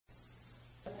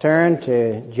turn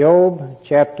to Job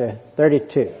chapter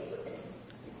 32.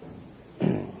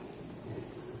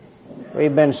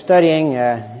 We've been studying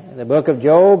the book of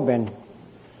Job, and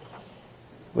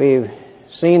we've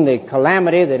seen the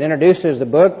calamity that introduces the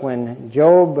book when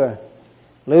Job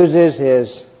loses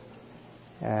his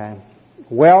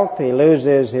wealth, he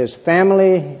loses his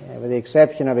family, with the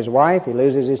exception of his wife, he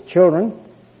loses his children,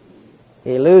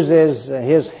 he loses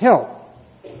his health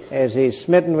as he's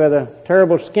smitten with a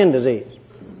terrible skin disease.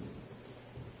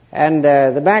 And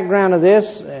the background of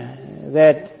this,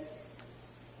 that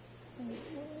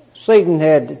Satan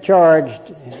had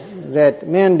charged that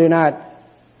men do not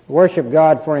worship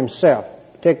God for himself,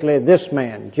 particularly this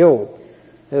man, Job,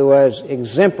 who was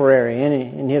exemplary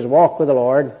in his walk with the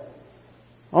Lord,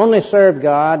 only served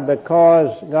God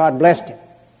because God blessed him.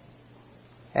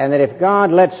 And that if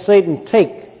God let Satan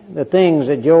take the things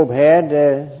that Job had,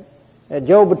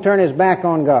 Job would turn his back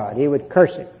on God. He would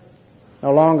curse him,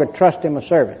 no longer trust him a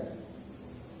servant.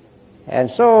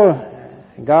 And so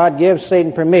God gives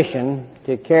Satan permission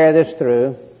to carry this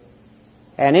through.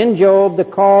 And in Job, the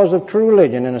cause of true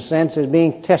religion, in a sense, is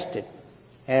being tested.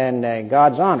 And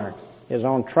God's honor is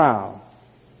on trial.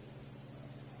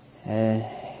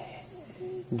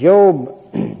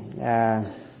 Job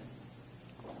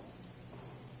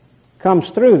comes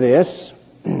through this,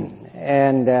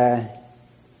 and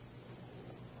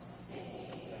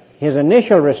his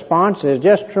initial response is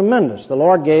just tremendous. The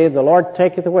Lord gave, the Lord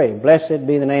taketh away. Blessed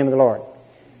be the name of the Lord.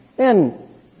 Then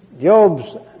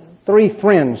Job's three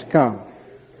friends come,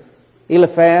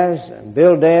 Eliphaz,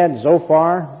 Bildad,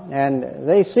 Zophar, and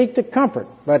they seek to comfort.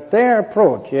 But their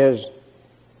approach is,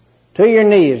 to your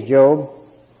knees, Job,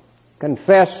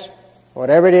 confess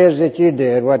whatever it is that you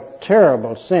did, what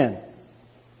terrible sin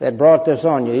that brought this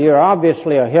on you. You're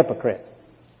obviously a hypocrite.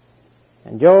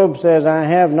 And Job says, I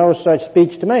have no such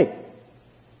speech to make.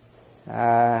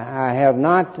 I have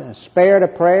not spared a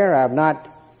prayer. I have not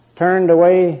turned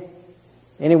away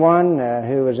anyone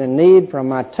who was in need from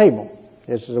my table.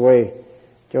 This is the way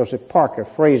Joseph Parker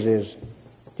phrases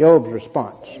Job's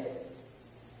response.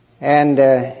 And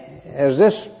as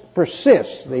this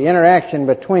persists, the interaction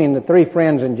between the three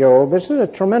friends and Job, this is a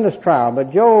tremendous trial,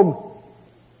 but Job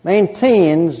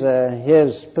maintains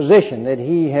his position that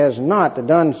he has not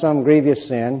done some grievous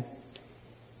sin,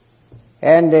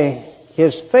 and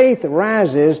his faith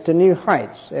rises to new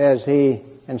heights as he,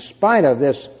 in spite of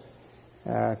this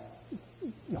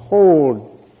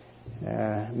whole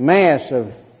mass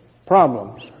of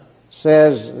problems,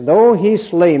 says, though he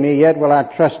slay me, yet will I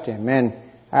trust him, and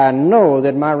I know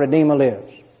that my Redeemer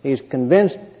lives. He's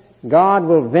convinced God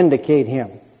will vindicate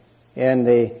him in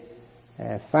the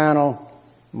final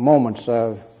moments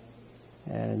of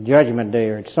Judgment Day,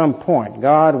 or at some point.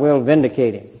 God will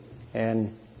vindicate him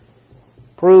and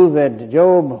prove that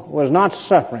Job was not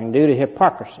suffering due to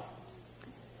hypocrisy.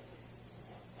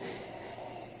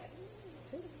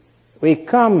 We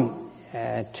come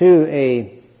to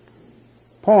a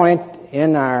point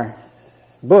in our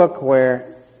book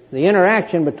where the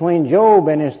interaction between Job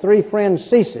and his three friends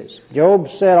ceases. Job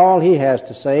said all he has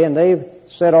to say, and they've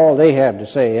said all they have to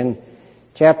say. In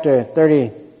chapter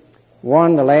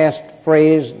 31, the last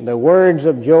phrase, the words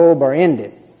of Job are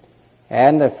ended.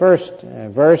 And the first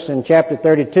verse in chapter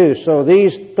 32, so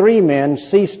these three men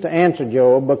ceased to answer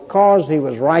Job because he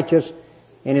was righteous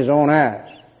in his own eyes.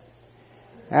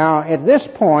 Now, at this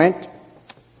point,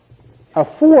 a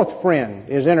fourth friend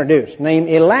is introduced, named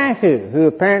Elihu, who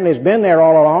apparently has been there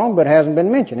all along but hasn't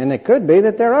been mentioned. And it could be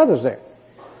that there are others there.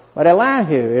 But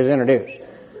Elihu is introduced.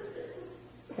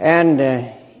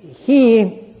 And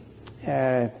he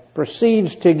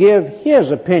proceeds to give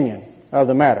his opinion of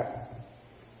the matter.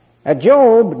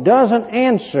 Job doesn't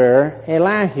answer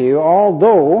Elihu,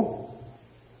 although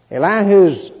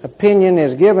Elihu's opinion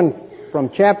is given from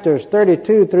chapters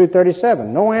 32 through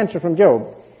 37. No answer from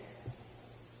Job.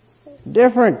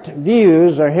 Different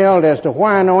views are held as to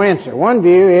why no answer. One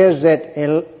view is that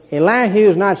Elihu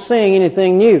is not saying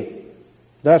anything new,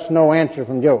 thus no answer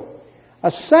from Job. A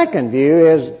second view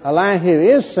is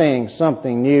Elihu is saying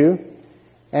something new,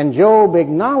 and Job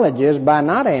acknowledges by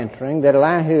not answering that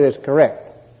Elihu is correct.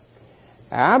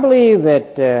 I believe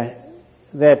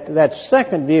that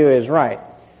second view is right.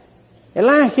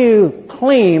 Elihu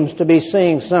claims to be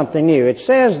saying something new. It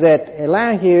says that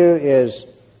Elihu is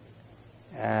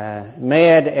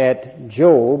mad at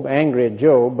Job, angry at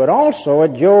Job, but also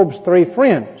at Job's three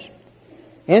friends.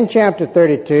 In chapter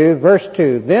 32, verse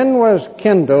 2, then was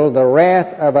kindled the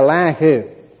wrath of Elihu.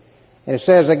 And it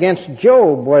says, against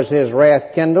Job was his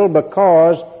wrath kindled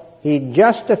because he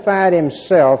justified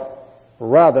himself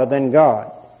rather than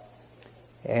God.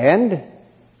 And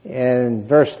In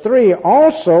verse 3,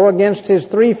 also against his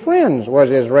 3 friends was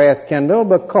his wrath kindled,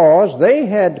 because they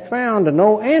had found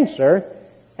no answer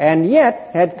and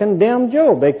yet had condemned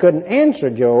Job. They couldn't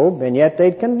answer Job, and yet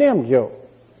they'd condemned Job.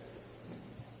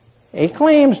 He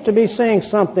claims to be saying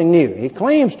something new. He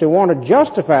claims to want to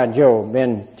justify Job.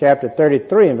 In chapter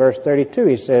 33 and verse 32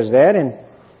 he says that. And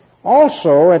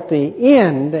also at the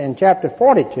end in chapter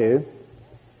 42,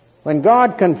 when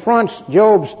God confronts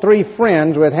Job's 3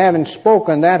 friends with having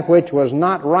spoken that which was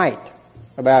not right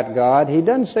about God, he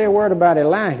doesn't say a word about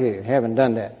Elihu having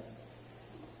done that,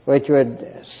 which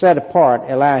would set apart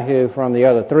Elihu from the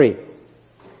other 3.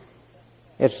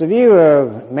 It's the view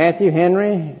of Matthew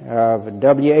Henry, of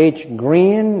W.H.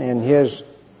 Green in his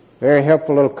very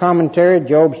helpful little commentary,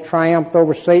 Job's Triumph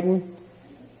Over Satan,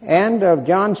 and of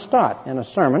John Stott in a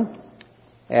sermon,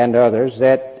 and others,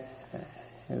 that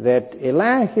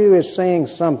Elihu is saying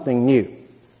something new.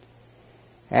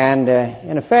 And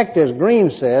in effect, as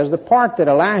Green says, the part that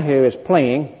Elihu is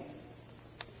playing,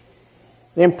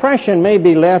 the impression may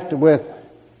be left with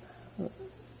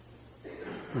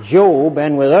Job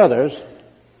and with others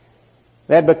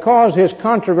that because his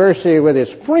controversy with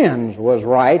his friends was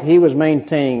right, he was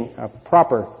maintaining a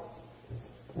proper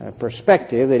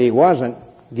perspective, that he wasn't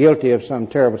guilty of some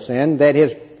terrible sin, that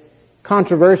his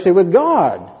controversy with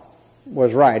God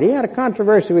was right. He had a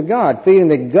controversy with God, feeling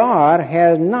that God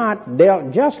has not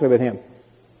dealt justly with him.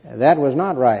 That was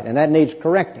not right, and that needs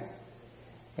correcting.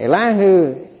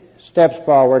 Elihu steps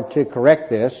forward to correct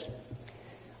this.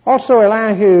 Also,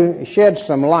 Elihu sheds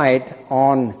some light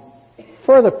on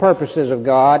further purposes of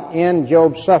God in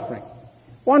Job's suffering.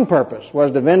 One purpose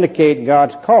was to vindicate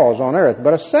God's cause on earth,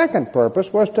 but a second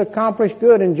purpose was to accomplish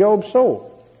good in Job's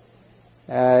soul.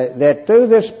 That through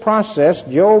this process,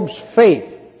 Job's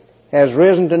faith has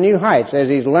risen to new heights as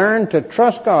he's learned to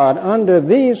trust God under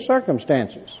these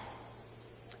circumstances.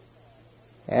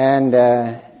 And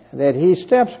that he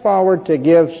steps forward to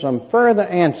give some further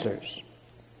answers,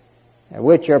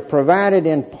 which are provided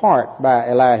in part by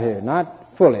Elihu,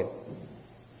 not fully,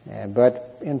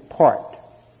 but in part.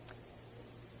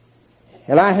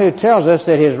 Elihu tells us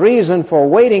that his reason for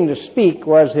waiting to speak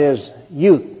was his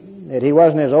youth, that he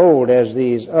wasn't as old as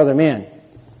these other men.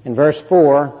 In verse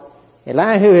 4,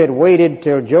 Elihu had waited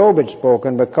till Job had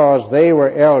spoken because they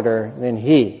were elder than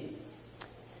he.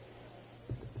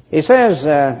 He says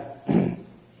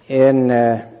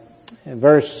in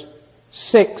verse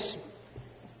 6,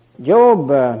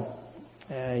 Job,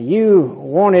 you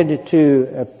wanted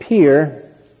to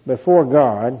appear before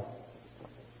God,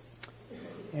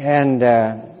 and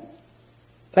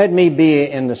let me be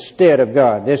in the stead of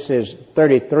God. This is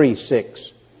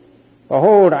 33:6.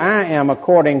 Behold, I am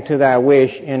according to thy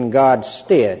wish in God's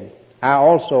stead. I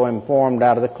also am formed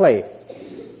out of the clay.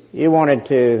 You wanted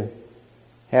to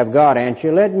have God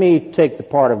answer. Let me take the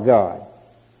part of God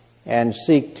and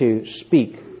seek to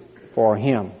speak for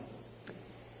him.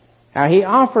 Now he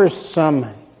offers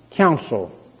some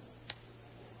counsel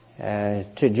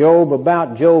to Job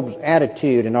about Job's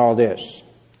attitude and all this.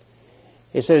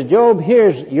 He says, Job,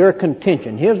 here's your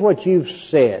contention. Here's what you've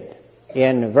said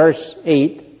in verse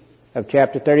 8 of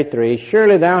chapter 33.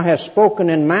 Surely thou hast spoken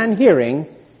in mine hearing,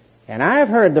 and I have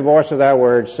heard the voice of thy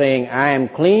words, saying, I am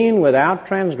clean without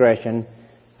transgression.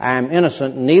 I am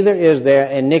innocent, neither is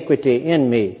there iniquity in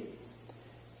me.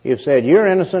 You've said you're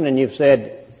innocent, and you've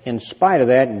said, in spite of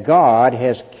that, God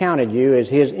has counted you as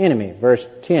his enemy. Verse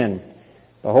 10,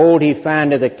 behold, he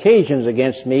findeth occasions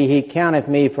against me, he counteth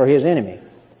me for his enemy.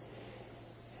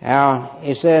 Now,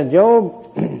 he said,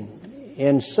 Job,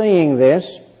 in saying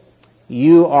this,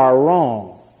 you are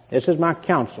wrong. This is my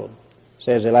counsel,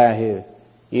 says Elihu.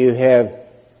 You have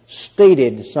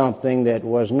stated something that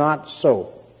was not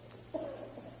so.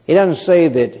 He doesn't say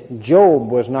that Job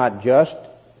was not just.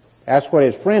 That's what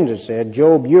his friends have said.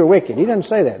 Job, you're wicked. He doesn't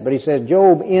say that. But he says,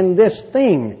 Job, in this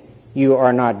thing you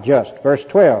are not just. Verse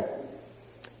 12.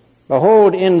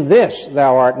 Behold, in this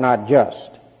thou art not just.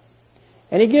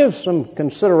 And he gives some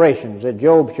considerations that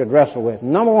Job should wrestle with.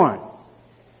 Number one,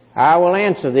 I will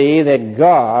answer thee that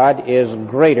God is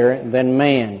greater than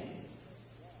man.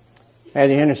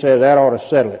 Matthew Henry says that ought to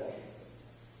settle it.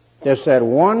 Just that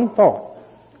one thought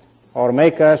ought to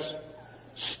make us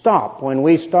stop when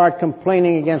we start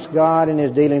complaining against God and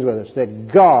his dealings with us, that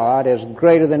God is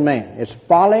greater than man. It's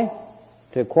folly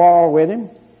to quarrel with him,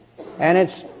 and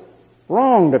it's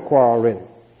wrong to quarrel with him.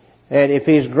 That if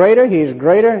he's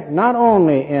greater not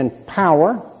only in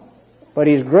power, but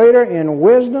he's greater in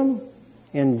wisdom,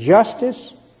 in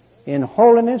justice, in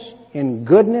holiness, in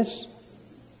goodness.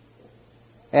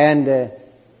 And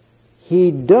he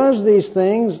does these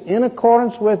things in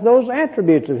accordance with those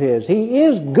attributes of His. He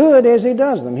is good as He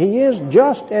does them. He is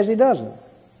just as He does them.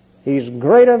 He's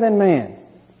greater than man.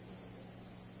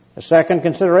 The second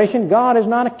consideration, God is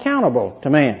not accountable to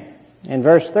man. In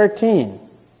verse 13,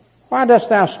 why dost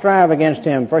thou strive against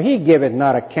Him? For He giveth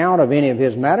not account of any of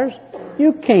His matters.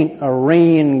 You can't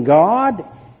arraign God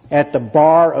at the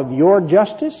bar of your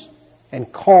justice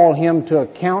and call Him to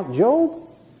account, Job.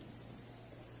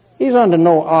 He's under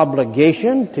no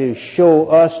obligation to show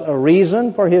us a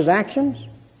reason for His actions.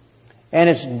 And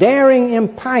it's daring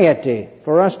impiety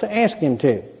for us to ask Him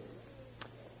to.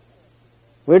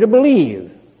 We're to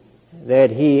believe that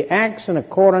He acts in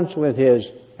accordance with His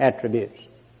attributes.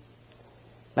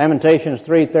 Lamentations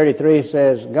 3:33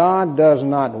 says, God does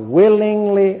not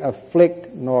willingly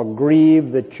afflict nor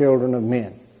grieve the children of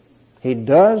men. He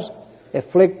does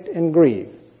afflict and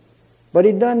grieve, but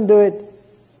He doesn't do it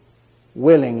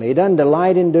willingly. He doesn't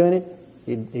delight in doing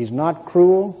it. He's not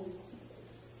cruel.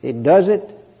 He does it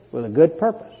with a good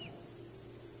purpose.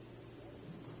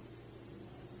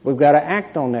 We've got to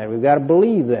act on that. We've got to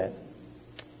believe that.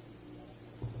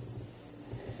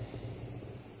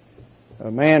 A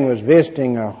man was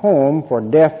visiting a home for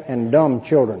deaf and dumb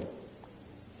children.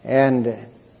 And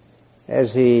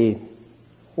as he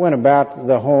went about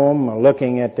the home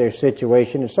looking at their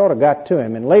situation, it sort of got to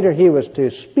him. And later he was to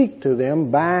speak to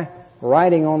them by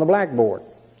writing on the blackboard.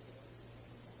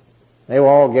 They were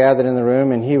all gathered in the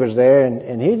room and he was there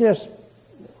and he just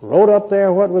wrote up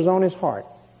there what was on his heart.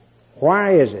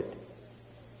 Why is it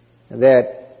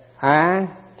that I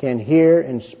can hear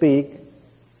and speak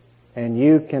and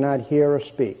you cannot hear or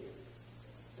speak?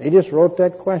 He just wrote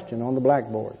that question on the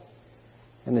blackboard.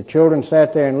 And the children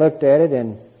sat there and looked at it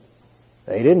and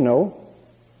they didn't know.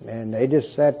 And they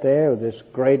just sat there with this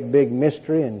great big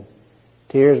mystery and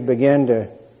tears began to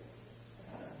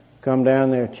come down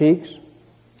their cheeks.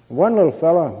 One little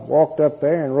fellow walked up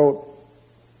there and wrote,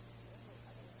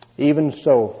 even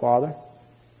so, Father,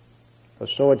 for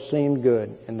so it seemed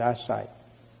good in thy sight.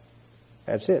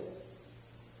 That's it.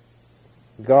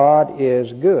 God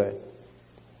is good.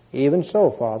 Even so,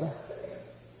 Father,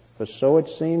 for so it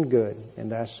seemed good in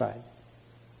thy sight.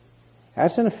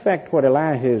 That's in effect what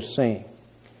Elihu is saying.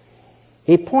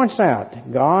 He points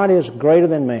out God is greater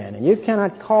than man, and you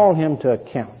cannot call Him to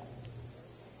account.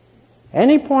 And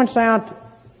he points out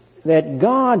that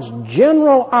God's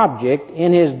general object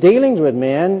in His dealings with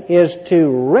men is to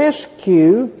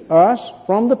rescue us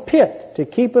from the pit, to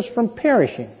keep us from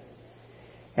perishing.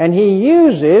 And He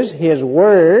uses His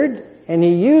Word and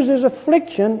He uses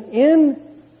affliction in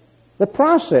the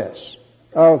process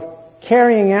of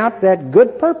carrying out that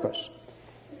good purpose.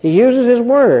 He uses His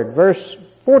Word. Verse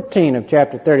 14 of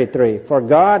chapter 33, for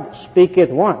God speaketh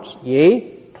once,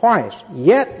 yea, twice,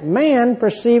 yet man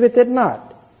perceiveth it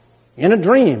not. In a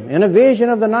dream, in a vision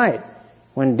of the night,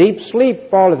 when deep sleep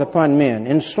falleth upon men,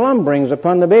 in slumberings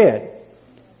upon the bed.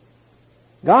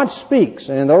 God speaks,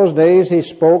 and in those days He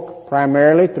spoke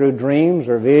primarily through dreams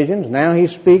or visions. Now He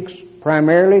speaks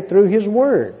primarily through His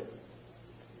Word.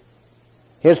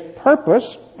 His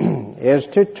purpose is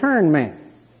to turn man.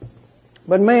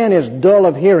 But man is dull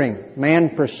of hearing.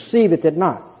 Man perceiveth it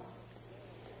not.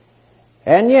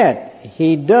 And yet,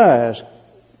 He does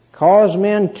cause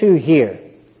men to hear.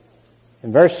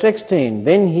 In verse 16,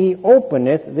 then He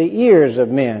openeth the ears of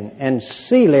men and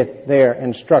sealeth their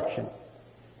instruction.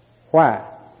 Why?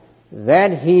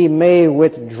 That He may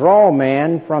withdraw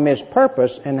man from his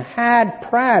purpose and hide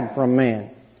pride from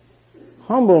man.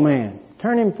 Humble man.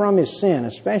 Turn him from his sin,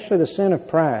 especially the sin of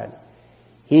pride.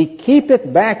 He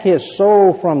keepeth back his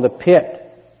soul from the pit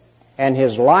and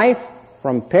his life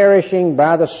from perishing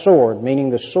by the sword, meaning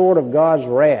the sword of God's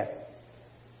wrath.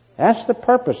 That's the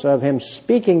purpose of Him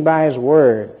speaking by His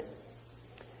Word.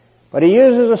 But He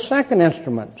uses a second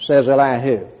instrument, says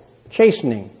Elihu,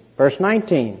 chastening. Verse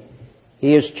 19,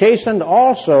 He is chastened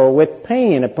also with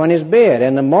pain upon His bed,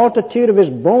 and the multitude of His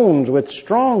bones with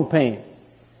strong pain.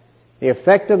 The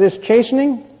effect of this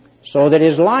chastening, so that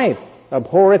His life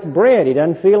abhorreth bread. He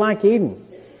doesn't feel like eating.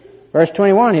 Verse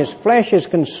 21, His flesh is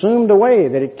consumed away,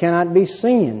 that it cannot be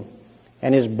seen,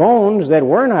 and His bones that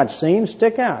were not seen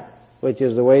stick out, which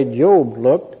is the way Job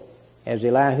looked as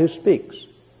Elihu speaks.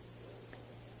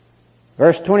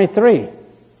 Verse 23,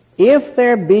 if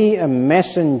there be a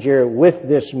messenger with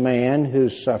this man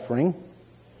who's suffering,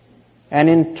 an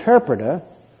interpreter,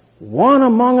 one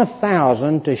among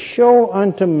 1,000 to show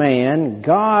unto man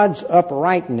God's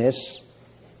uprightness,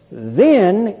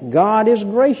 then God is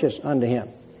gracious unto him.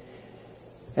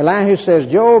 Elihu says,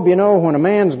 Job, when a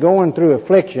man's going through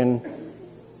affliction,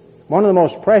 one of the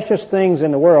most precious things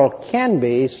in the world can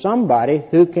be somebody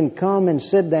who can come and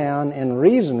sit down and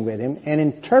reason with him and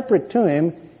interpret to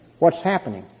him what's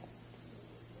happening.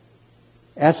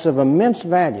 That's of immense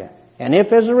value. And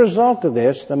if as a result of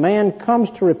this the man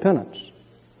comes to repentance,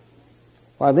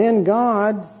 well then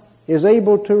God is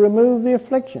able to remove the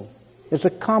affliction. It's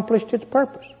accomplished its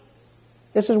purpose.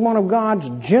 This is one of God's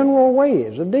general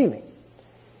ways of dealing.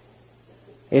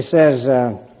 He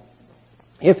says,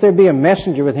 if there be a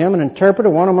messenger with him, an interpreter,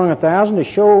 one among 1,000, to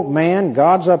show man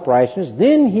God's uprightness,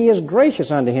 then he is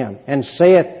gracious unto him, and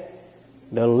saith,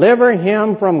 deliver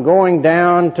him from going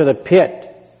down to the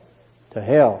pit, to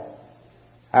hell.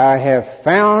 I have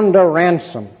found a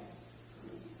ransom.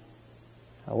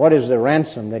 Now, what is the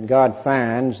ransom that God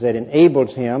finds that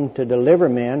enables him to deliver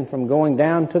men from going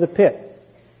down to the pit?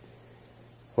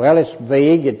 Well, it's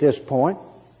vague at this point.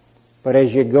 But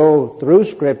as you go through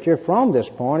Scripture from this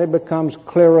point, it becomes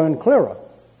clearer and clearer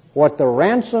what the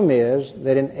ransom is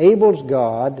that enables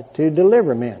God to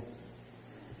deliver men.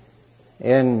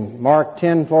 In Mark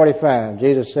 10:45,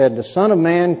 Jesus said, the Son of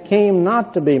Man came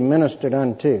not to be ministered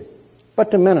unto,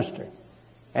 but to minister,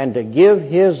 and to give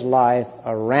his life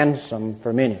a ransom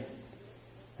for many.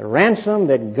 The ransom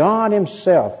that God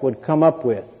himself would come up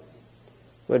with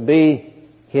would be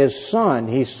his Son.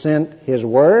 He sent his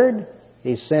Word.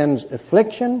 He sends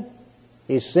affliction.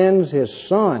 He sends his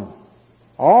Son,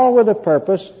 all with the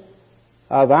purpose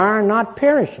of our not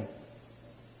perishing.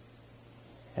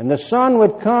 And the Son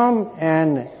would come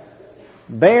and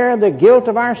bear the guilt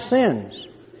of our sins,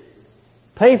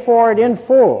 pay for it in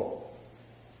full.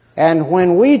 And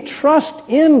when we trust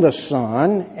in the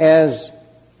Son as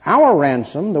our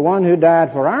ransom, the one who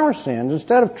died for our sins,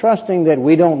 instead of trusting that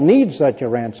we don't need such a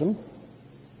ransom,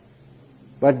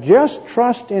 but just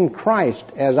trust in Christ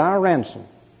as our ransom,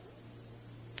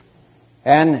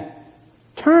 and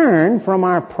turn from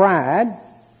our pride,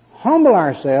 humble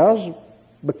ourselves,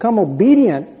 become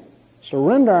obedient,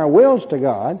 surrender our wills to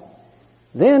God,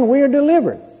 then we are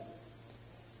delivered.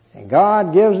 And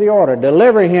God gives the order,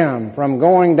 deliver him from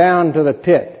going down to the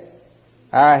pit.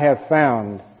 I have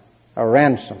found a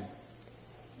ransom.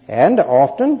 And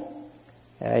often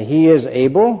he is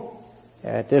able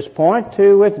at this point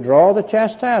to withdraw the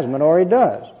chastisement, or he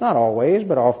does. Not always,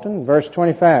 but often. Verse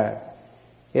 25,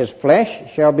 his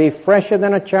flesh shall be fresher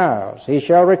than a child's. He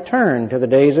shall return to the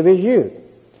days of his youth.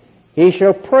 He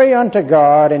shall pray unto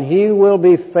God, and he will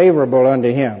be favorable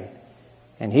unto him.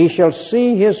 And he shall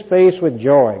see his face with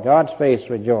joy, God's face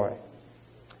with joy.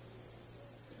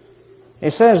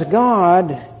 It says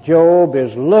God, Job,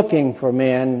 is looking for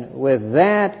men with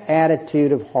that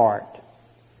attitude of heart,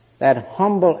 that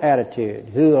humble attitude,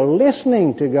 who are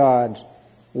listening to God's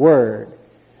Word,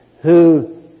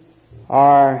 who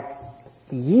are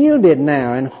yielded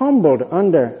now and humbled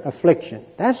under affliction.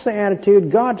 That's the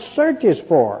attitude God searches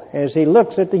for as he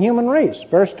looks at the human race.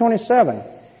 Verse 27,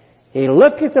 he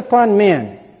looketh upon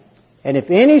men, and if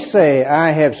any say,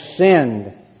 I have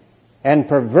sinned and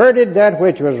perverted that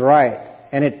which was right,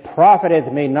 and it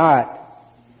profiteth me not,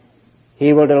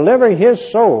 he will deliver his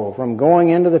soul from going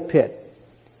into the pit,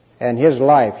 and his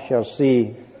life shall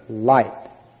see light.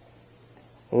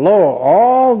 Lo,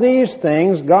 all these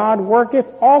things God worketh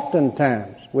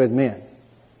oftentimes with men.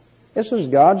 This is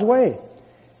God's way.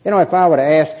 You know, if I were to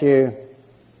ask you,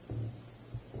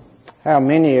 how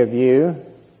many of you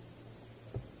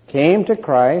came to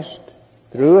Christ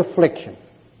through affliction,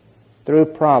 through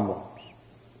problems,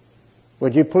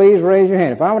 would you please raise your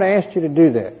hand? If I were to ask you to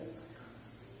do that,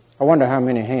 I wonder how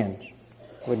many hands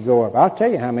would go up. I'll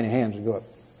tell you how many hands would go up.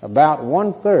 About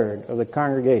 1/3 of the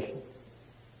congregation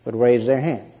would raise their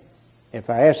hand if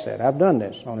I asked that. I've done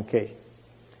this on occasion.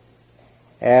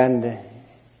 And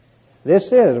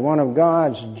this is one of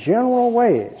God's general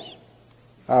ways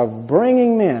of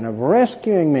bringing men, of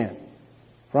rescuing men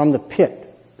from the pit.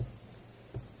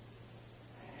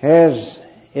 Has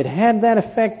it had that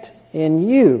effect in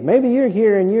you? Maybe you're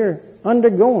here and you're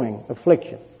undergoing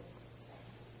affliction.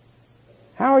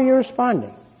 How are you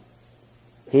responding?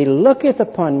 He looketh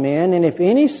upon men, and if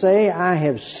any say, I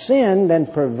have sinned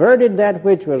and perverted that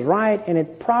which was right, and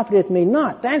it profiteth me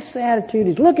not. That's the attitude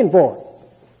he's looking for.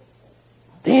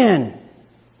 Then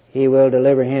he will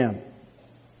deliver him.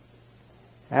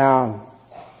 Now,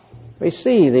 we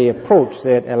see the approach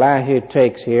that Elihu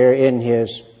takes here in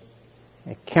his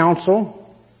counsel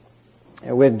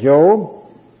with Job.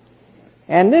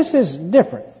 And this is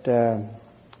different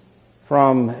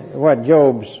from what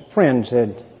Job's friends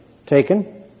had taken,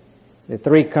 the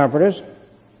three comforters.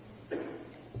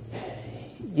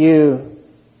 You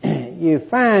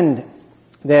find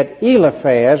that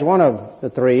Eliphaz, one of the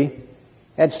three,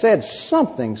 had said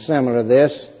something similar to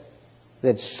this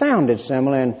that sounded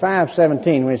similar in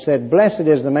 5:17 when he said, "Blessed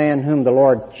is the man whom the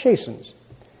Lord chastens."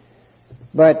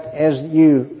 But as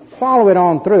you follow it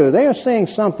on through, they are saying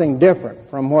something different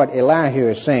from what Elihu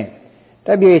is saying.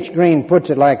 W.H. Green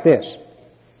puts it like this: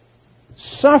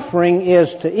 suffering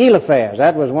is to Eliphaz,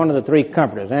 that was one of the three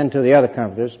comforters, and to the other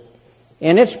comforters,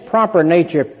 in its proper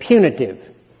nature punitive,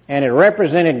 and it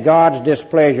represented God's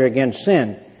displeasure against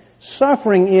sin.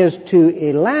 Suffering is to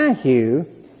Elihu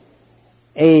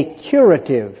a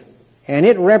curative, and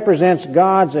it represents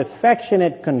God's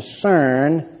affectionate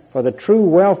concern for the true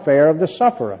welfare of the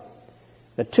sufferer.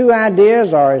 The two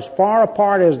ideas are as far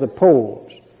apart as the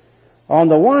poles. On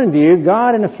the one view,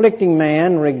 God in afflicting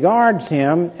man regards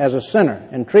him as a sinner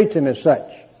and treats him as such.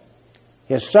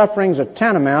 His sufferings are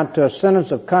tantamount to a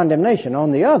sentence of condemnation.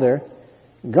 On the other,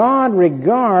 God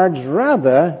regards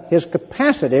rather his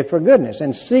capacity for goodness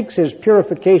and seeks his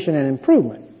purification and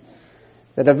improvement.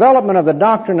 The development of the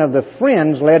doctrine of the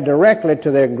friends led directly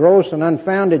to their gross and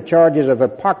unfounded charges of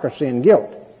hypocrisy and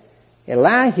guilt.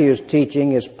 Elihu's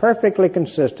teaching is perfectly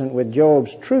consistent with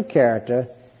Job's true character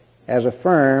as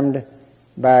affirmed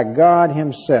by God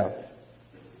himself.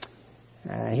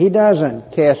 He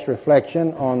doesn't cast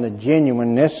reflection on the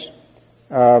genuineness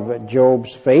of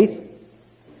Job's faith,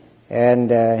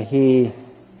 and he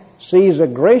sees a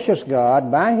gracious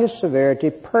God by his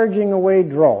severity purging away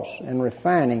dross and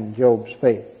refining Job's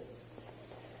faith.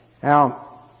 Now,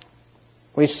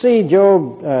 we see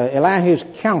Elihu's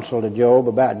counsel to Job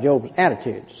about Job's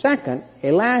attitude. Second,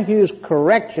 Elihu's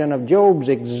correction of Job's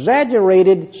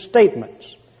exaggerated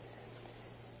statements.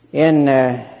 In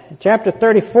chapter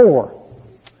 34,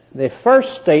 the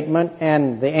first statement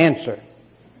and the answer.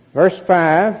 Verse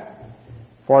 5,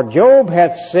 "For Job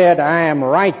hath said, I am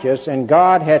righteous, and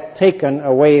God hath taken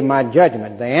away my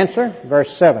judgment." The answer,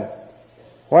 verse 7,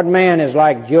 "What man is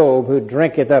like Job, who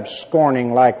drinketh up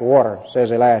scorning like water?"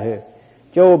 says Elihu.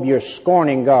 Job, you're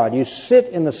scorning God. You sit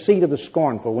in the seat of the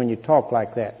scornful when you talk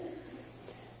like that.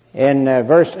 In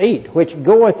verse 8, "Which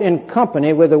goeth in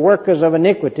company with the workers of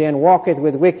iniquity, and walketh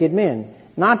with wicked men."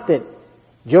 Not that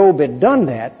Job had done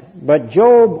that, but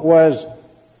Job was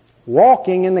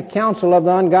walking in the counsel of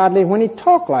the ungodly when he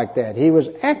talked like that. He was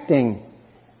acting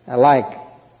like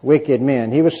wicked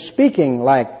men. He was speaking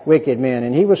like wicked men,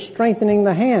 and he was strengthening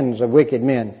the hands of wicked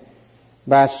men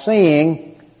by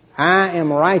saying, "I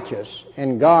am righteous,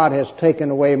 and God has taken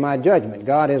away my judgment.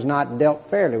 God has not dealt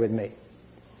fairly with me."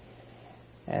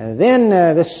 And then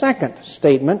the second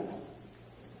statement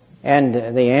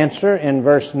and the answer in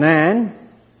verse 9,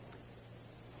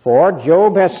 "For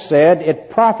Job hath said, It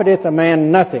profiteth a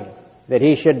man nothing, that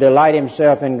he should delight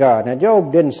himself in God." Now,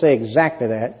 Job didn't say exactly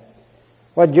that.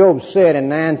 What Job said in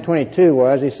 9:22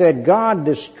 was, he said, God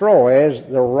destroys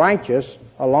the righteous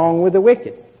along with the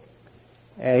wicked.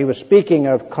 He was speaking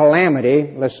of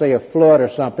calamity, let's say a flood or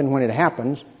something, when it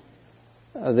happens.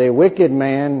 The wicked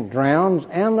man drowns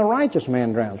and the righteous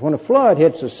man drowns. When a flood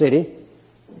hits a city,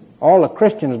 all the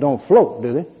Christians don't float,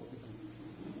 do they?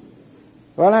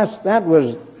 Well, that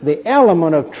was the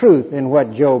element of truth in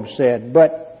what Job said,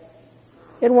 but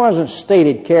it wasn't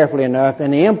stated carefully enough,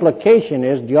 and the implication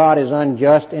is God is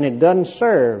unjust and it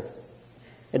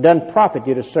doesn't profit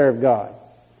you to serve God.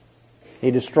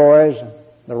 He destroys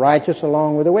the righteous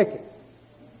along with the wicked.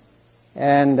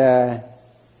 And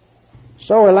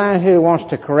so Elihu wants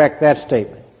to correct that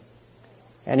statement.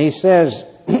 And he says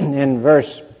in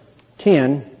verse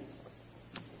 10,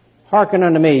 "Hearken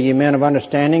unto me, ye men of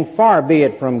understanding, far be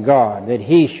it from God that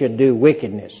he should do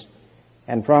wickedness,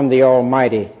 and from the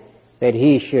Almighty that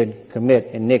he should commit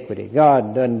iniquity."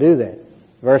 God doesn't do that.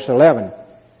 Verse 11,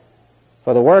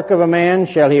 "For the work of a man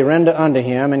shall he render unto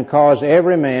him, and cause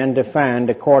every man to find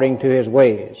according to his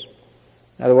ways."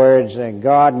 In other words,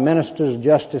 God ministers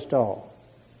justice to all.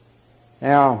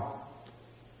 Now,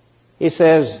 he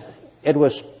says, it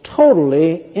was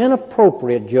totally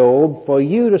inappropriate, Job, for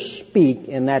you to speak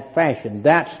in that fashion.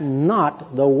 That's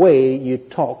not the way you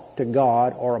talk to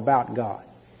God or about God.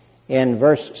 In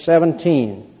verse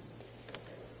 17,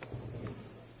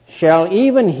 "Shall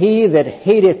even he that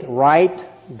hateth right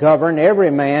govern? Every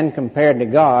man compared to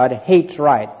God hates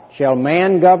right. Shall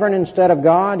man govern instead of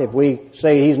God?" If we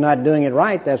say he's not doing it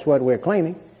right, that's what we're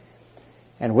claiming.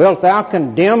 "And wilt thou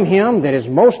condemn him that is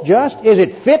most just? Is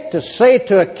it fit to say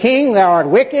to a king, Thou art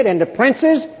wicked, and to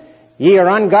princes, Ye are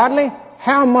ungodly?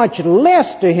 How much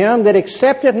less to him that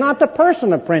accepteth not the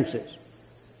person of princes?"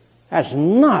 That's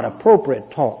not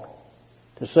appropriate talk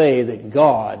to say that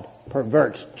God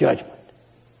perverts judgment.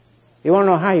 You want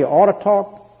to know how you ought to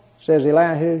talk? Says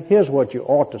Elihu. Here's what you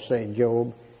ought to say,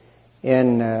 Job,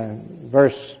 in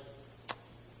verse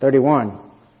 31.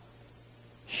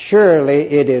 surely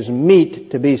it is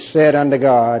meet to be said unto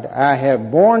God, I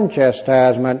have borne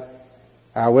chastisement,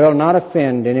 I will not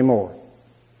offend any more.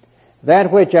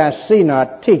 That which I see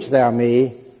not, teach thou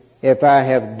me. If I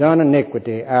have done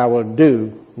iniquity, I will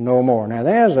do no more. Now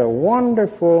there's a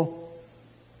wonderful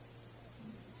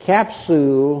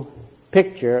capsule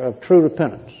picture of true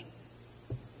repentance.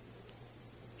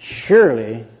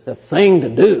 Surely the thing to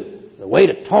do, the way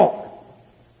to talk,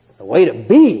 the way to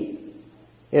be,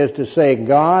 is to say,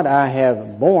 God, I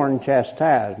have borne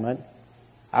chastisement,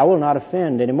 I will not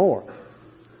offend anymore.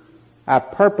 I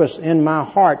purpose in my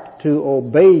heart to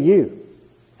obey you.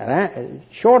 And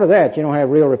short of that, you don't have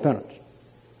real repentance.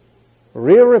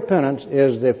 Real repentance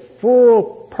is the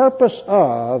full purpose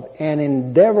of and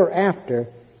endeavor after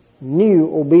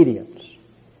new obedience.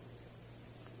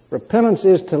 Repentance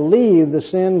is to leave the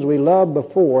sins we loved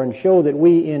before and show that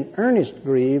we in earnest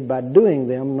grieve by doing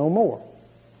them no more.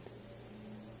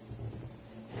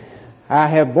 I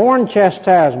have borne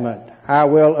chastisement, I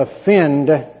will offend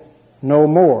no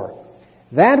more.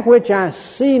 That which I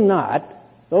see not,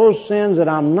 those sins that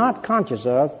I'm not conscious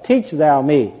of, teach thou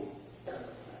me.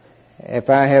 If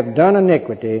I have done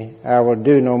iniquity, I will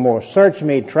do no more. Search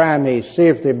me, try me, see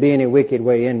if there be any wicked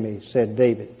way in me, said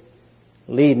David.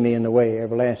 Lead me in the way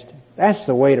everlasting. That's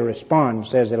the way to respond,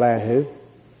 says Elihu.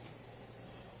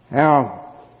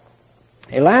 Now,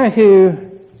 Elihu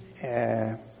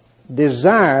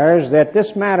desires that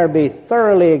this matter be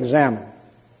thoroughly examined.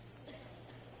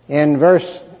 In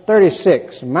verse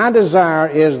 36, my desire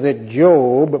is that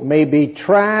Job may be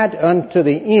tried unto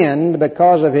the end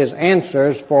because of his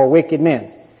answers for wicked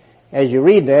men. As you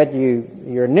read that,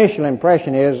 your initial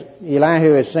impression is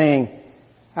Elihu is saying,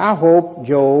 I hope,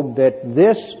 Job, that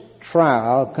this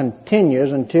trial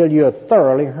continues until you are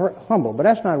thoroughly humble. But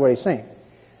that's not what he's saying.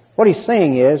 What he's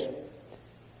saying is,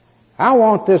 I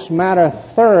want this matter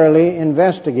thoroughly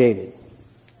investigated.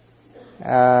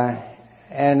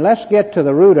 And let's get to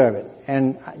the root of it.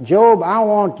 And Job, I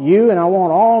want you and I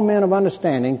want all men of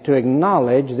understanding to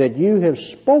acknowledge that you have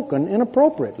spoken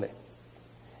inappropriately.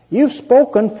 You've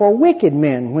spoken for wicked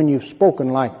men when you've spoken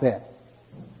like that.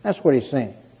 That's what he's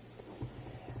saying.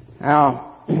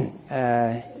 Now,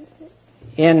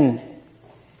 in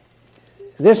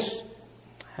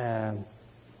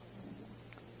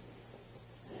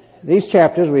these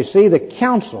chapters, we see the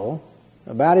counsel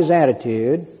about his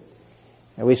attitude,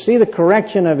 and we see the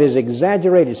correction of his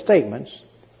exaggerated statements.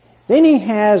 Then he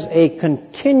has a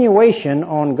continuation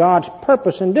on God's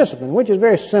purpose and discipline, which is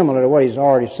very similar to what he's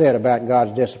already said about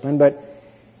God's discipline, but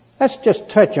let's just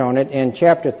touch on it in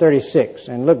chapter 36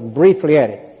 and look briefly at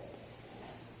it.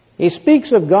 He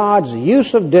speaks of God's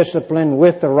use of discipline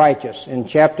with the righteous in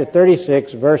chapter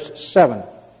 36, verse 7.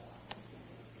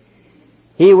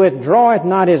 He withdraweth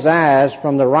not his eyes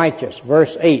from the righteous,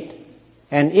 verse 8.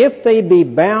 And if they be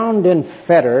bound in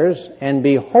fetters and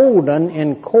be holden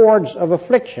in cords of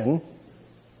affliction,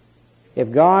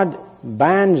 if God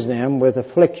binds them with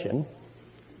affliction,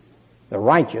 the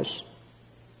righteous,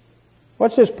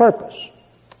 what's his purpose?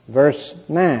 Verse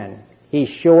 9. He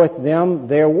showeth them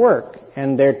their work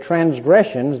and their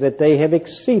transgressions that they have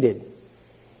exceeded.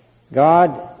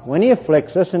 God, when he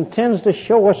afflicts us, intends to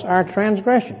show us our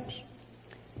transgressions.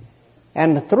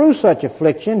 And through such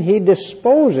affliction, he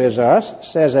disposes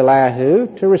us, says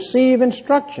Elihu, to receive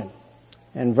instruction.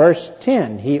 And verse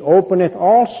 10, he openeth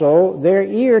also their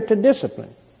ear to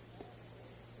discipline.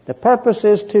 The purpose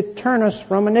is to turn us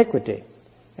from iniquity,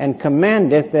 and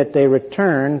commandeth that they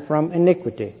return from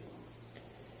iniquity.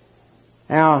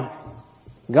 Now,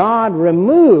 God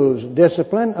removes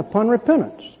discipline upon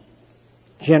repentance,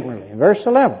 generally. In verse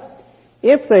 11,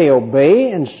 if they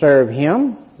obey and serve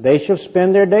him, they shall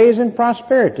spend their days in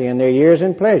prosperity and their years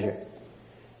in pleasure.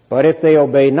 But if they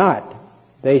obey not,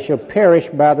 they shall perish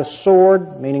by the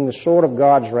sword, meaning the sword of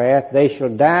God's wrath. They shall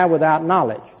die without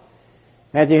knowledge.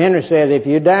 Matthew Henry says, if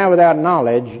you die without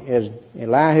knowledge, as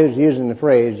Elihu's using the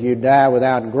phrase, you die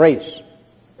without grace.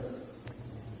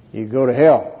 You go to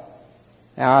hell.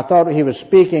 Now, I thought he was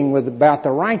speaking about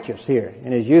the righteous here,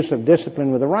 in his use of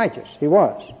discipline with the righteous. He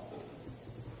was.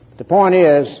 The point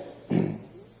is,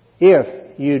 if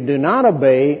you do not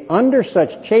obey under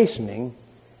such chastening,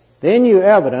 then you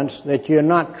evidence that you're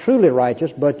not truly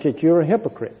righteous, but that you're a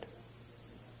hypocrite.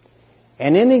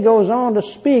 And then he goes on to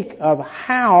speak of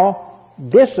how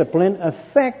discipline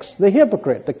affects the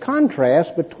hypocrite, the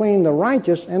contrast between the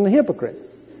righteous and the hypocrite,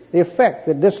 the effect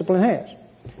that discipline has.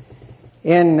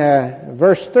 In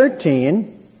verse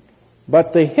 13,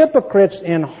 but the hypocrites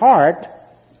in heart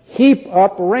heap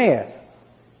up wrath.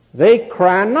 They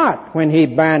cry not when he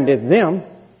bindeth them.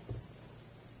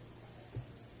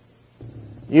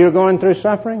 You're going through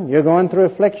suffering? You're going through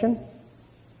affliction?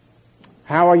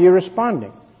 How are you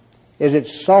responding? Is it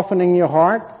softening your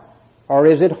heart, or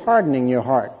is it hardening your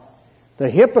heart? The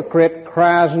hypocrite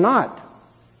cries not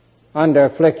under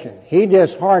affliction. He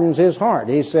just hardens his heart.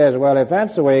 He says, well, if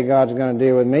that's the way God's going to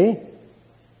deal with me,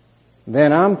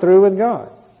 then I'm through with God.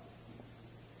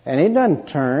 And it doesn't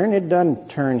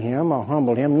turn him or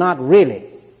humble him, not really.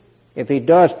 If he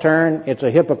does turn, it's a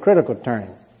hypocritical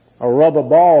turning, a rubber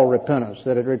ball repentance,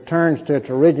 that it returns to its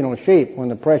original shape when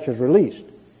the pressure's released.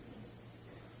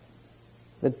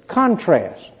 The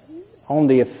contrast on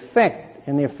the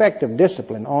effect of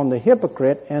discipline on the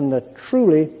hypocrite and the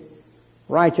truly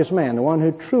righteous man, the one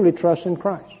who truly trusts in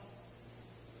Christ.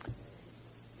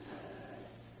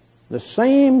 The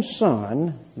same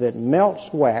sun that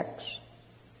melts wax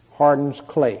hardens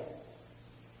clay.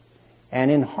 And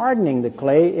in hardening the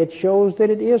clay, it shows that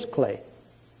it is clay.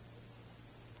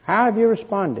 How have you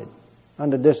responded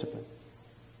under discipline?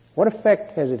 What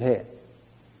effect has it had?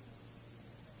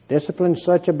 Discipline is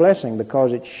such a blessing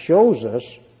because it shows us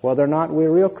whether or not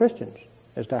we're real Christians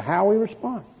as to how we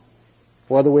respond,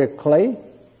 whether we're clay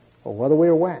or whether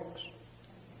we're wax.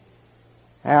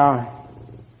 Now,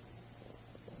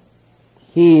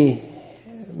 he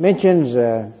mentions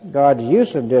God's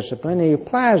use of discipline. He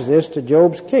applies this to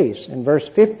Job's case. In verse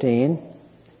 15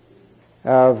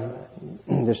 of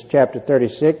this chapter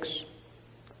 36,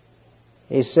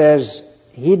 he says,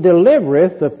 He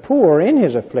delivereth the poor in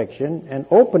his affliction, and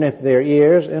openeth their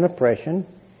ears in oppression.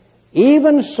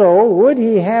 Even so would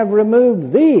he have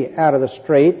removed thee out of the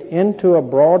strait into a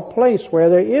broad place where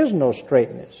there is no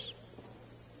straightness.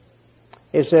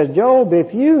 It says, Job,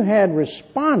 if you had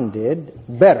responded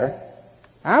better,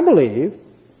 I believe,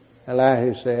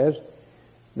 Elihu says,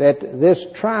 that this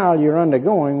trial you're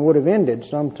undergoing would have ended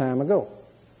some time ago.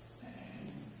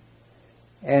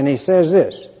 And he says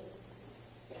this,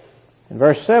 in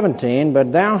verse 17,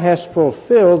 But thou hast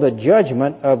fulfilled the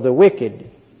judgment of the wicked.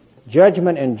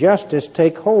 Judgment and justice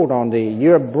take hold on thee.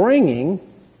 You're bringing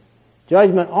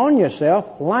judgment on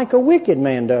yourself like a wicked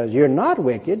man does. You're not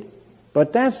wicked,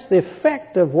 but that's the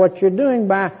effect of what you're doing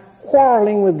by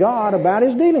quarreling with God about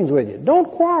His dealings with you. Don't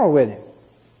quarrel with Him.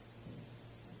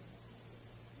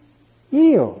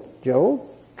 Yield, Job.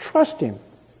 Trust Him.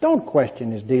 Don't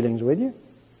question His dealings with you.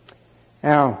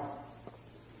 Now,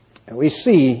 we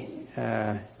see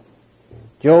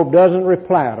Job doesn't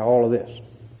reply to all of this.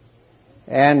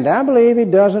 And I believe he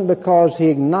doesn't because he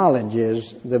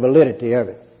acknowledges the validity of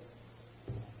it.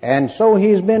 And so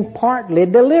he's been partly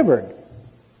delivered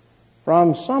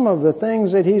from some of the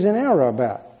things that he's in error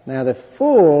about. Now, the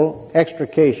full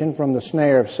extrication from the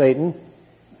snare of Satan,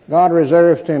 God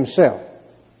reserves to Himself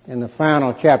in the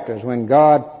final chapters when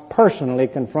God personally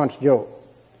confronts Job.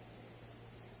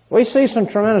 We see some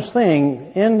tremendous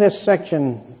thing in this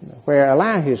section where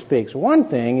Elihu speaks. One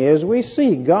thing is we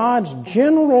see God's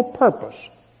general purpose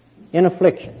in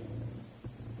affliction.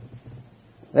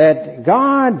 That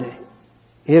God,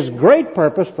 His great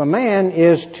purpose for man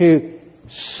is to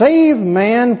save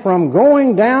man from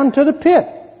going down to the pit.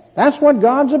 That's what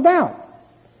God's about.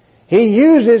 He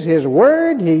uses His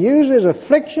Word, He uses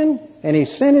affliction, and He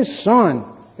sent His Son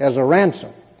as a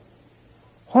ransom.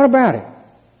 What about it?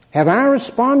 Have I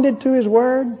responded to His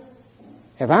Word?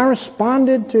 Have I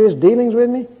responded to His dealings with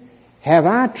me? Have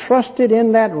I trusted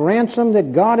in that ransom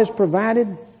that God has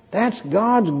provided? That's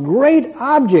God's great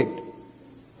object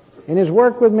in His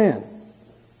work with men.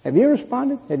 Have you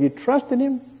responded? Have you trusted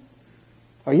Him?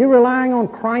 Are you relying on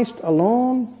Christ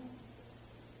alone?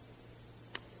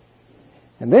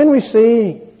 And then we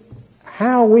see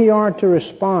how we are to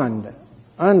respond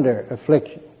under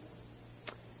affliction.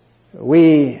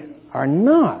 We are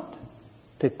not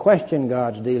to question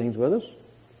God's dealings with us.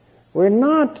 We're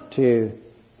not to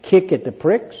kick at the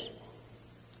pricks.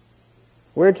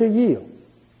 We're to yield.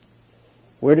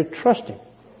 We're to trust Him.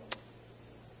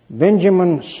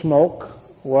 Benjamin Smoke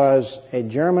was a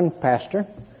German pastor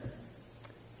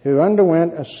who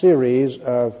underwent a series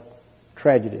of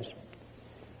tragedies.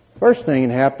 First thing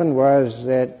that happened was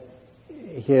that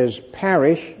his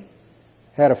parish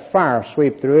had a fire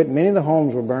sweep through it. Many of the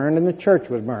homes were burned and the church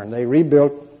was burned. They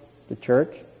rebuilt the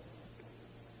church.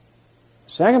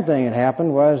 Second thing that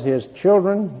happened was his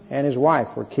children and his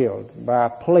wife were killed by a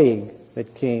plague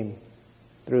that came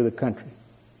through the country.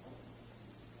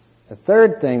 The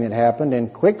third thing that happened in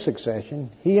quick succession,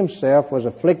 he himself was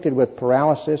afflicted with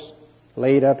paralysis,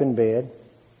 laid up in bed,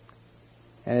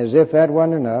 and as if that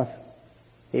wasn't enough,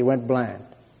 he went blind.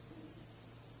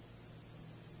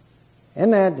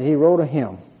 In that, he wrote a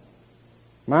hymn,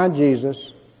 My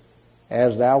Jesus,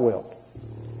 as Thou wilt.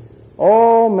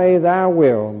 Oh, may Thy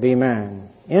will be mine.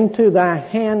 Into thy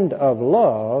hand of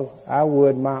love I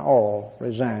would my all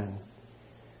resign.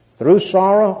 Through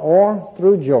sorrow or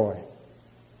through joy,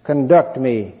 conduct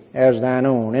me as thine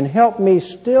own, and help me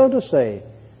still to say,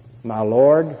 my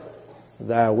Lord,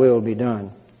 thy will be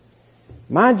done.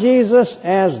 My Jesus,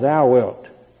 as thou wilt,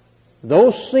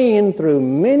 though seen through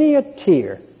many a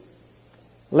tear,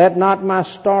 let not my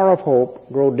star of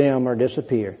hope grow dim or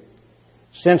disappear.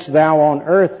 Since thou on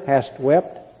earth hast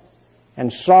wept,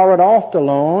 and sorrowed oft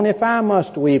alone, if I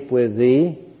must weep with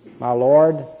thee, my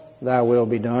Lord, thy will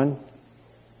be done.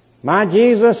 My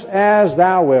Jesus, as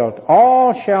thou wilt,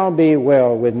 all shall be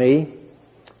well with me.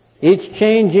 Each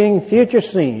changing future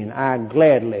scene I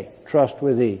gladly trust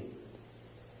with thee.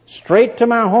 Straight to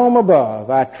my home above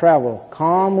I travel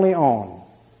calmly on,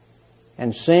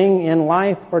 and sing in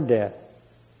life or death,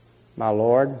 my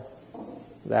Lord,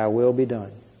 thy will be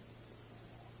done.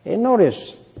 And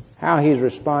notice how he's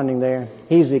responding there.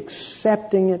 He's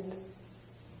accepting it.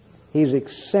 He's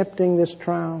accepting this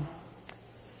trial.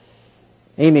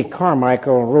 Amy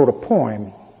Carmichael wrote a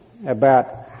poem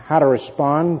about how to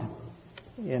respond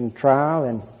in trial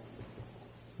and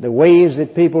the ways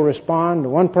that people respond.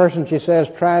 One person, she says,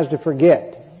 tries to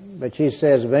forget, but she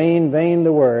says, vain, vain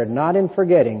the word, not in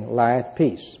forgetting lieth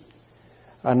peace.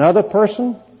 Another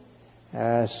person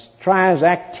tries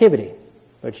activity,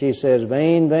 but she says,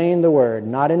 vain, vain the word,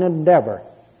 not in endeavor,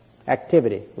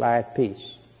 activity lieth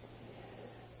peace.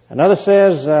 Another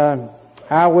says,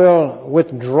 I will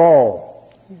withdraw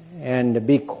and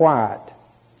be quiet.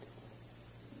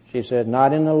 She said,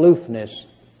 not in aloofness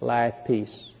lieth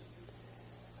peace.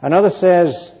 Another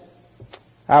says,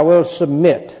 I will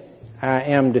submit. I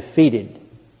am defeated.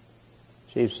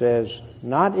 She says,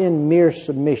 not in mere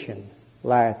submission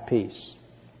lieth peace.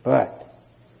 But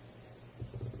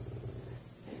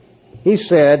he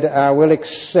said, I will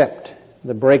accept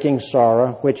the breaking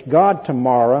sorrow, which God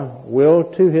tomorrow will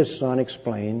to his Son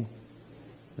explain.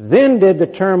 Then did the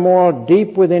turmoil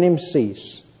deep within him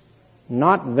cease.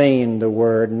 Not vain the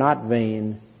word, not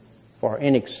vain, for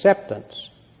in acceptance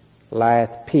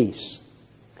lieth peace.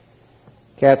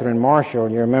 Catherine Marshall,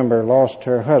 you remember, lost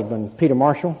her husband, Peter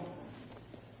Marshall,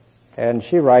 and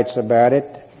she writes about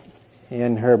it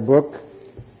in her book,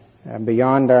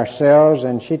 Beyond Ourselves,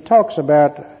 and she talks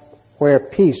about where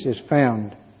peace is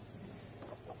found.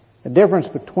 The difference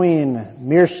between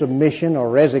mere submission or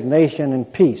resignation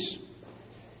and peace.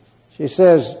 She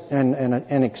says,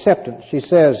 and acceptance. She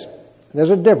says, there's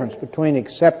a difference between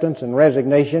acceptance and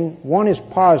resignation. One is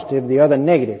positive, the other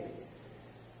negative.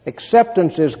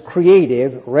 Acceptance is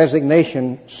creative,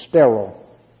 resignation sterile.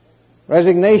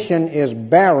 Resignation is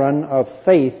barren of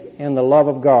faith in the love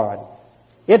of God.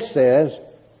 It says,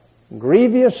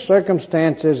 grievous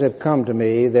circumstances have come to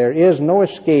me. There is no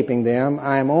escaping them.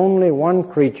 I am only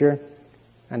one creature,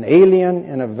 an alien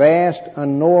in a vast,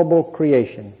 unknowable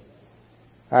creation.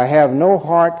 I have no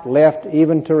heart left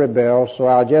even to rebel, so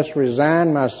I'll just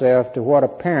resign myself to what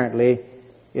apparently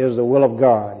is the will of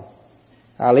God.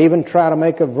 I'll even try to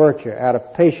make a virtue out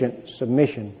of patient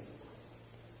submission.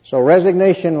 So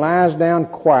resignation lies down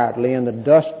quietly in the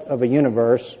dust of a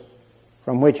universe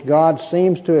from which God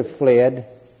seems to have fled,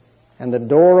 and the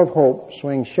door of hope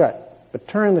swings shut. But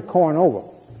turn the coin over.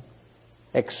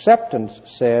 Acceptance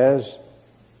says,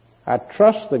 I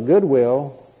trust the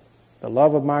goodwill, the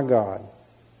love of my God.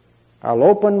 I'll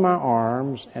open my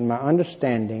arms and my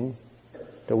understanding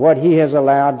to what he has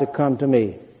allowed to come to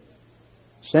me.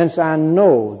 Since I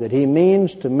know that he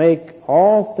means to make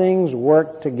all things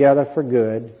work together for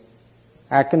good,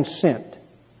 I consent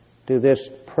to this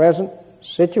present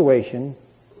situation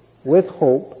with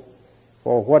hope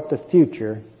for what the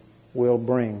future will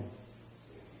bring.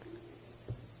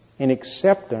 In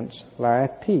acceptance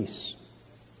lieth peace.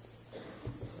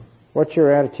 What's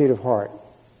your attitude of heart?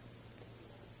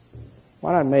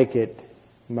 Why not make it,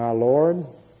 my Lord,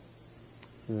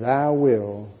 thy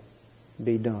will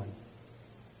be done?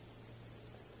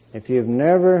 If you've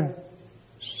never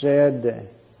said,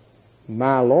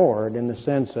 my Lord, in the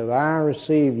sense of I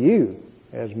receive you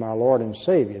as my Lord and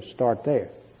Savior, start there.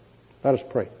 Let us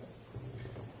pray.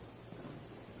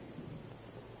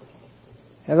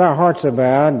 As our hearts are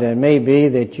bowed, it may be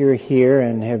that you're here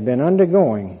and have been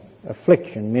undergoing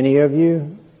affliction. Many of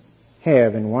you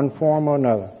have in one form or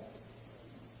another.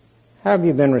 How have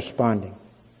you been responding?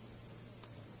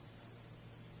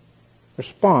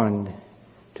 Respond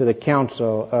to the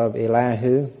counsel of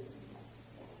Elihu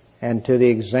and to the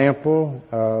example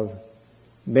of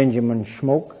Benjamin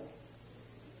Schmoke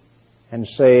and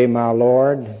say, my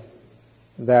Lord,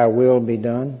 thy will be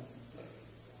done.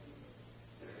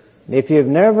 If you've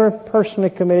never personally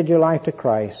committed your life to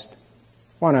Christ,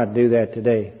 why not do that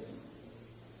today?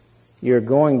 you're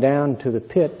going down to the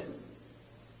pit,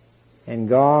 and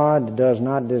God does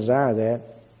not desire that.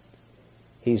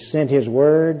 He sent His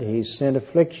Word, He sent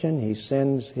affliction, He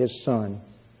sends His Son.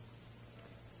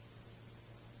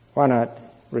 Why not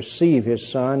receive His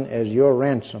Son as your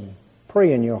ransom?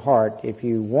 Pray in your heart if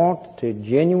you want to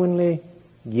genuinely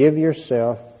give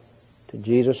yourself to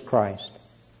Jesus Christ.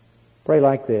 Pray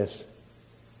like this.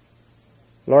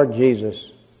 Lord Jesus,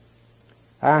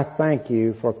 I thank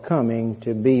You for coming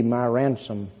to be my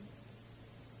ransom.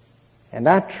 And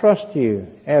I trust You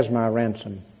as my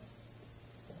ransom.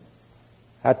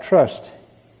 I trust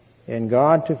in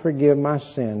God to forgive my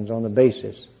sins on the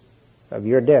basis of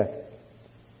Your death.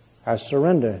 I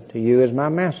surrender to You as my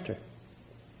Master.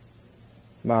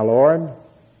 My Lord,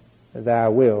 Thy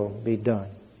will be done.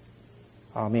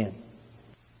 Amen.